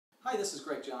Hi, this is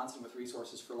Greg Johnson with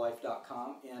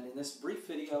resourcesforlife.com, and in this brief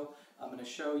video I'm going to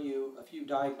show you a few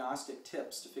diagnostic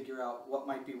tips to figure out what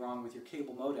might be wrong with your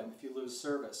cable modem if you lose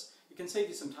service. It can save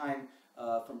you some time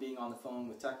from being on the phone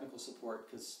with technical support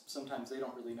because sometimes they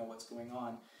don't really know what's going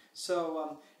on.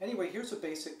 So anyway, here's a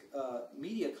basic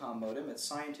Mediacom modem. It's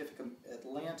Scientific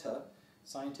Atlanta.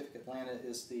 Scientific Atlanta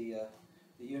is the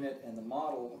unit, and the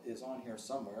model is on here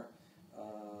somewhere.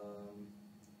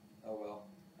 Oh well,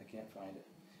 I can't find it.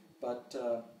 But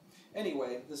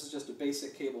anyway, this is just a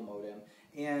basic cable modem.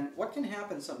 And what can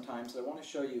happen sometimes that I want to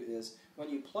show you is when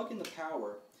you plug in the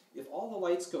power, if all the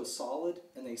lights go solid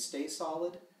and they stay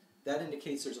solid, that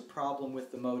indicates there's a problem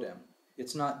with the modem.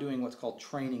 It's not doing what's called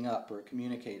training up or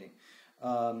communicating.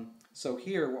 So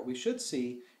here what we should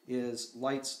see is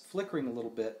lights flickering a little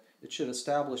bit. It should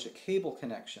establish a cable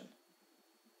connection.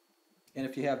 And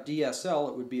if you have DSL,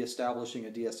 it would be establishing a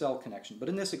DSL connection. But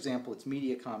in this example, it's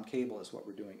Mediacom cable is what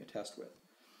we're doing a test with.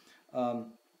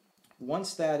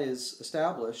 Once that is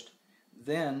established,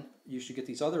 then you should get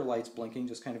these other lights blinking,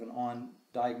 just kind of an on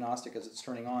diagnostic as it's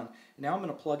turning on. And now I'm going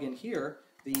to plug in here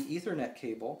the Ethernet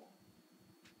cable.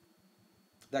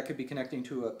 That could be connecting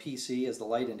to a PC as the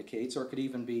light indicates, or it could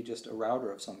even be just a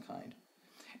router of some kind.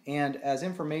 And as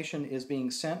information is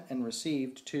being sent and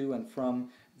received to and from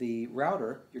the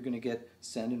router, you're going to get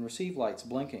send and receive lights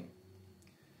blinking.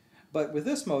 But with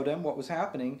this modem, what was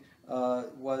happening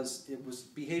was it was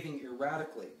behaving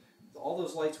erratically. All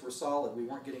those lights were solid. We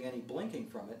weren't getting any blinking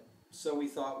from it. So we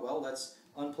thought, well, let's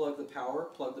unplug the power,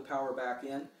 plug the power back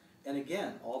in, and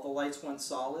again, all the lights went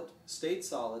solid, stayed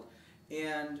solid.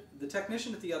 And the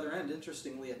technician at the other end,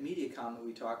 interestingly, at Mediacom that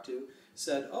we talked to,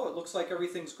 said, oh, it looks like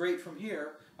everything's great from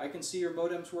here. I can see your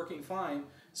modem's working fine.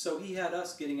 So he had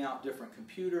us getting out different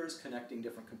computers, connecting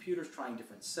different computers, trying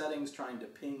different settings, trying to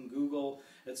ping Google,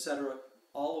 etc.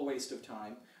 All a waste of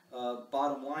time.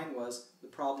 Bottom line was the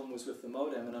problem was with the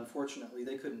modem, and unfortunately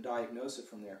they couldn't diagnose it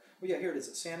from there. Well, yeah, here it is.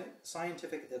 It's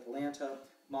Scientific Atlanta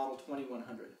Model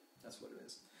 2100. That's what it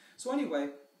is. So anyway,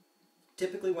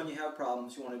 typically when you have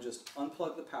problems, you want to just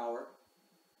unplug the power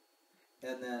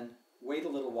and then wait a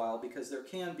little while, because there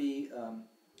can be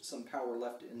some power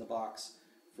left in the box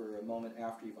for a moment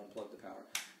after you've unplugged the power.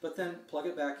 But then plug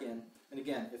it back in, and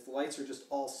again, if the lights are just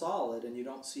all solid and you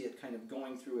don't see it kind of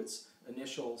going through its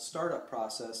initial startup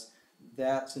process,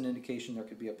 that's an indication there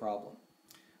could be a problem.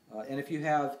 And if you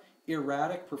have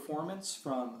erratic performance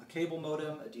from a cable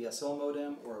modem, a DSL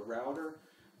modem, or a router,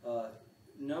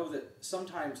 know that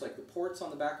sometimes, like the ports on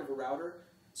the back of a router,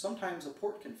 sometimes a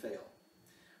port can fail.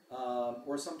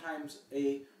 Or sometimes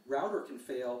a router can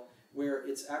fail where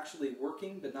it's actually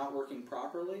working but not working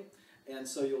properly, and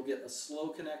so you'll get a slow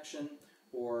connection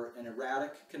or an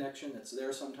erratic connection that's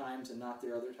there sometimes and not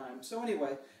there other times. So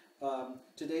anyway,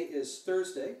 today is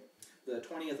Thursday, the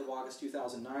 20th of August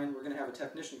 2009. We're going to have a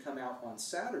technician come out on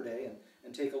Saturday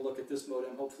and take a look at this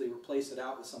modem, hopefully replace it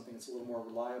out with something that's a little more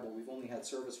reliable. We've only had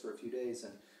service for a few days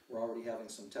and we're already having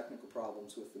some technical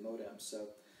problems with the modem. So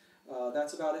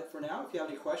that's about it for now. If you have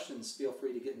any questions, feel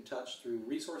free to get in touch through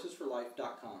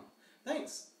resourcesforlife.com.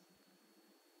 Thanks!